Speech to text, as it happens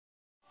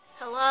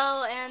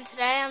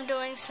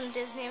playing some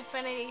Disney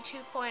Infinity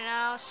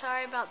 2.0.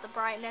 Sorry about the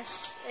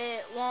brightness.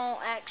 It won't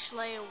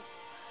actually,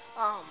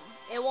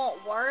 it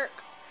won't work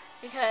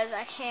because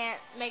I can't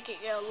make it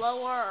go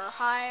lower or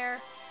higher.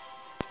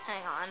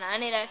 Hang on, I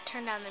need to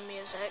turn down the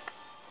music.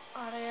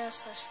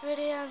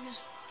 Audio/video,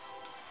 music.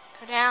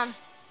 Go down.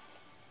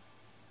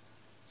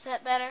 Is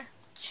that better?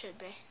 Should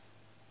be.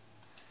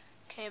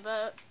 Okay,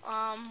 but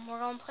we're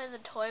gonna play the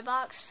toy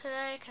box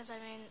today, cause I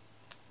mean,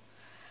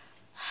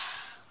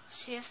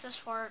 see if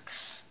this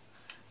works.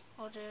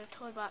 We'll do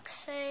toy box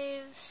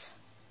saves.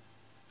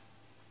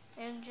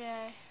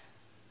 MJ.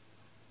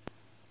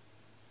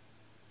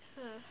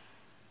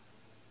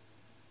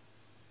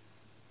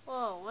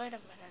 Whoa, wait a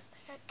minute.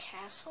 They got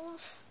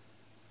castles?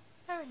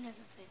 Never knew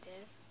that they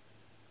did.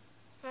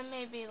 That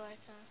may be like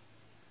a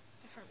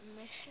different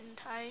mission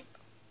type.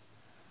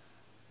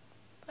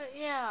 But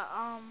yeah,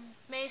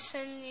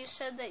 Mason, you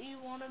said that you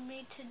wanted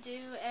me to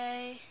do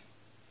a,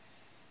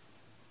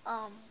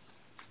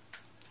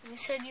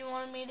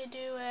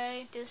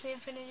 Disney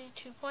Infinity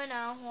 2.0.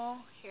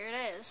 Well, here it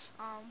is.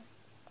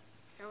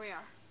 Here we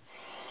are.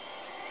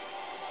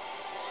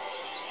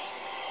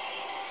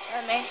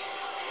 Let me.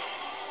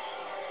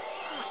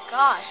 Oh my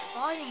gosh,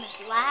 volume is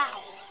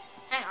loud.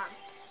 Hang on.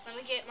 Let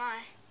me get my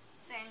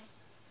thing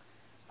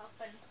up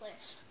and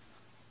placed.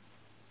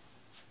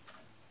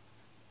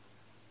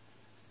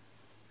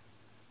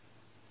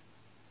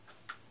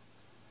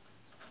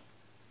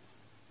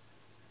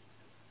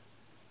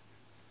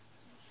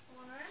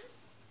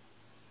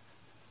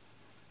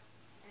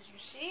 As you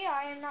see,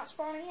 I am not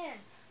spawning in.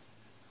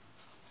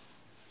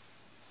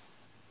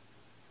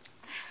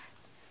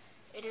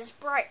 It is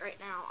bright right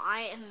now.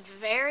 I am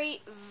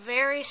very,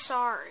 very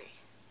sorry.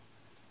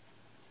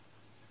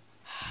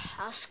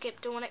 I'll skip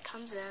to when it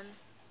comes in.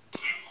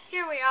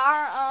 Here we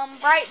are.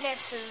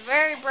 Brightness is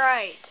very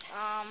bright.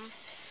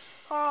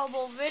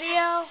 Horrible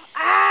video.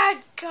 Ah,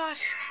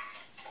 gosh.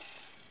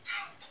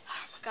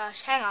 Oh my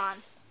gosh, hang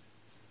on.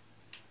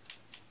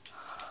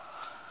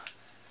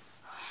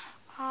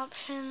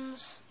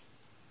 Options.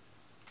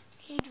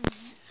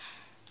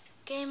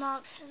 Game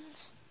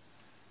options.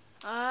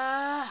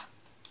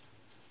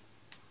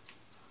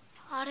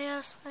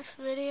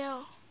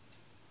 Audio/video.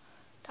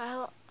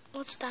 Dialogue.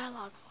 What's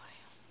dialogue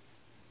volume?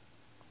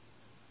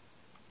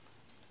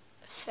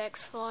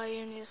 Effects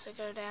volume needs to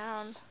go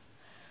down.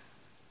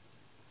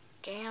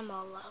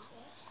 Gamma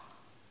level.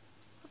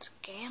 What's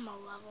gamma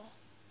level?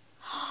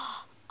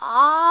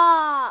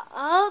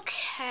 Ah,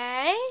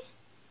 okay.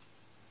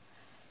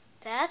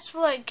 That's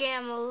what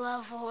gamma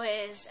level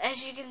is.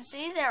 As you can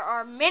see, there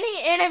are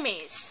many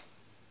enemies.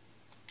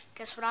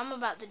 Guess what I'm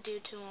about to do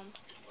to them?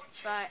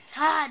 Right.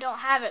 I don't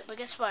have it, but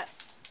guess what?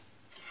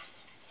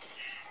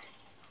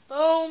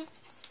 Boom.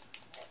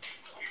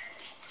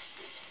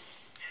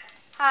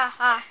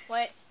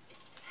 Wait.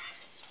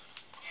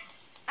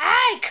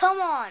 Ay,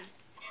 come on.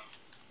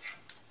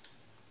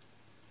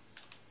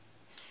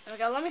 Let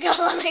me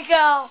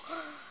go.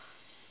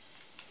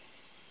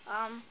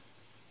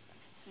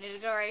 Need to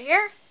go right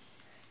here.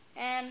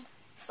 And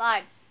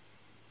slide.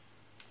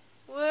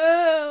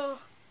 Woo.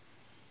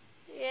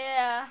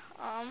 Yeah,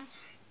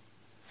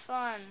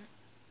 fun.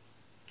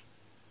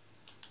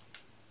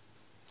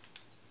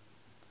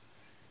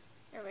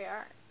 Here we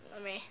are.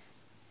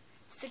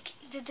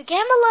 Did the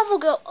gamma level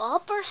go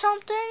up or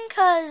something?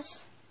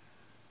 Cause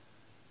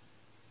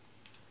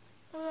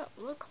doesn't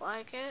look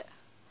like it.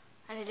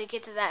 I need to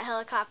get to that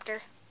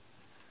helicopter.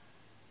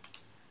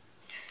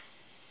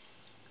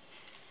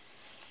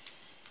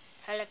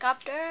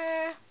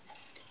 Helicopter.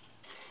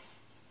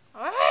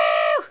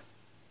 Woo!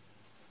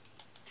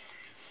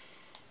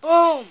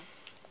 Boom.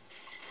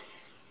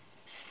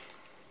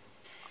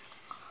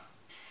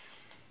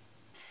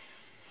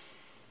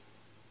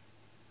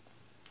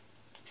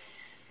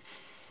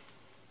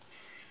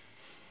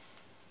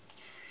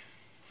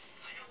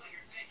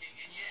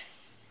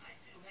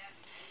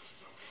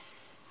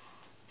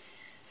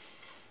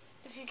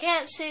 If you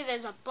can't see,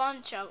 there's a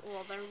bunch of,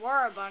 well, there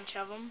were a bunch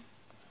of them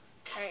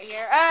right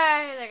here.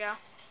 Ah, here they go.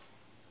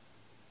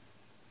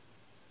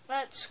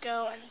 Let's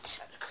go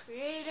into the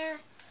creator.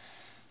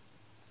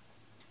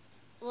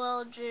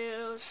 We'll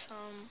do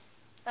some,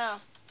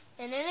 and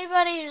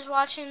anybody who's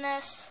watching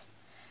this,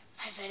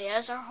 my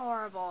videos are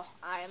horrible.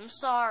 I am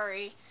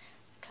sorry,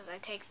 because I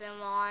take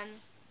them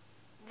on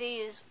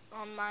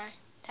my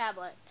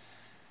tablet.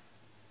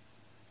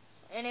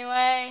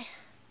 Anyway,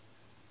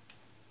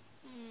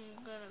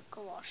 I'm gonna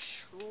go all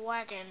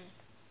swaggin'.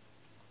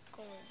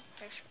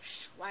 Here's some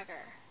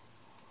swagger.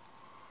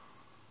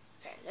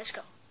 Okay, let's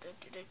go.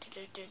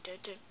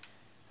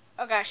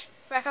 Oh gosh,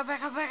 back up.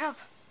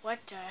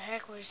 What the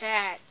heck was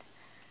that?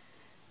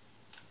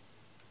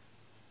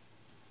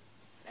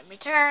 Let me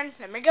turn,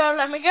 let me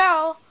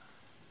go.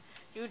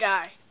 You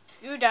die.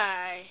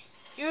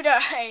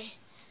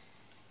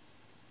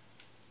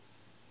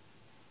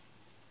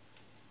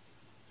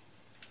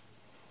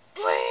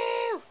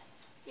 Woo!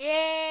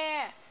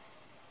 Yeah!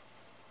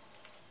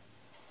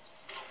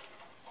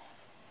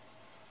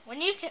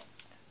 When you can...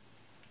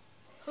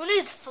 Who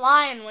needs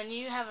flying when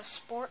you have a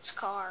sports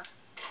car?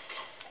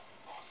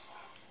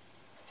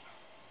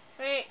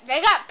 Wait,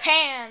 they got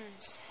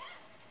pans.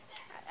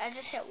 I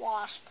just hit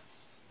wasp.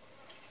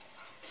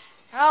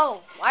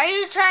 Oh, why are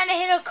you trying to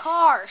hit a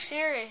car?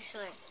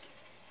 Seriously.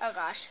 Oh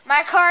gosh.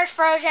 My car's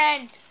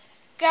frozen.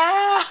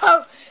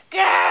 Go!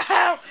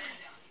 Go!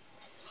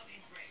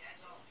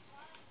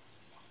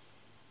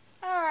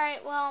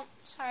 Alright, well,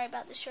 sorry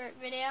about the short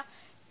video.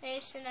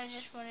 Mason, I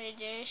just wanted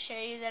to show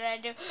you that I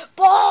do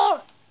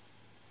ball!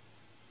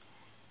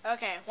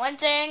 Okay, one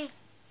thing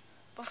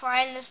before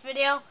I end this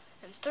video.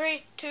 In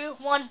 3, 2,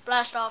 1,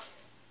 blast off.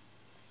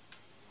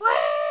 Woo!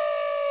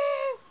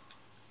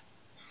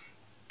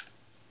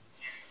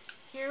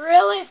 You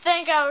really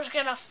think I was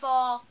gonna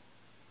fall?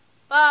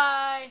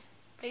 Bye.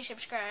 Please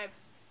subscribe.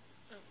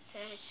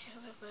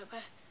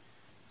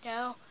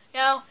 No,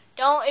 no,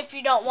 don't if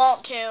you don't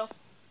want to.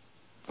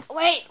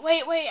 Wait,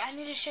 I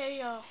need to show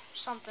you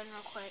something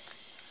real quick.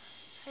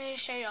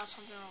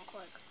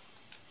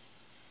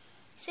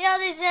 See all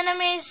these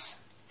enemies?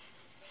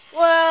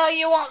 Well,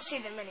 you won't see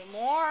them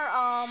anymore.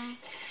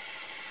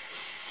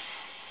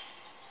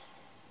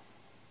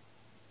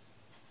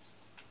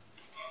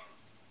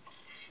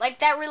 Like,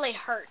 that really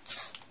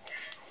hurts.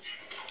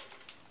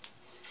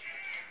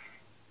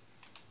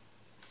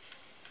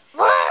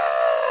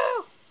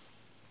 Woo!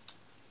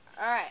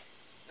 Alright.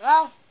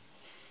 Well,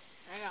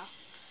 there you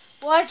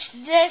go. Watch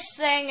this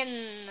thing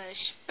in the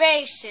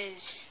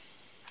spaces.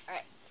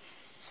 Alright.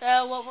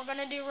 So, what we're going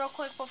to do real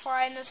quick before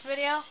I end this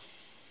video.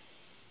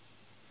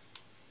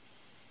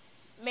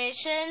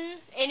 Mason,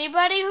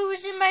 anybody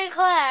who's in my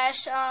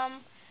class,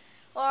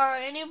 or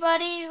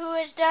anybody who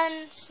has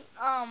done,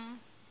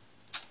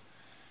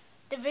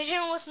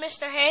 division with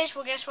Mr. Hayes,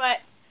 well, guess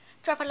what?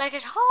 Drop it like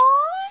it's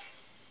hot.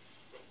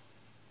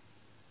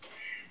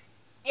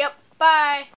 Yep, bye.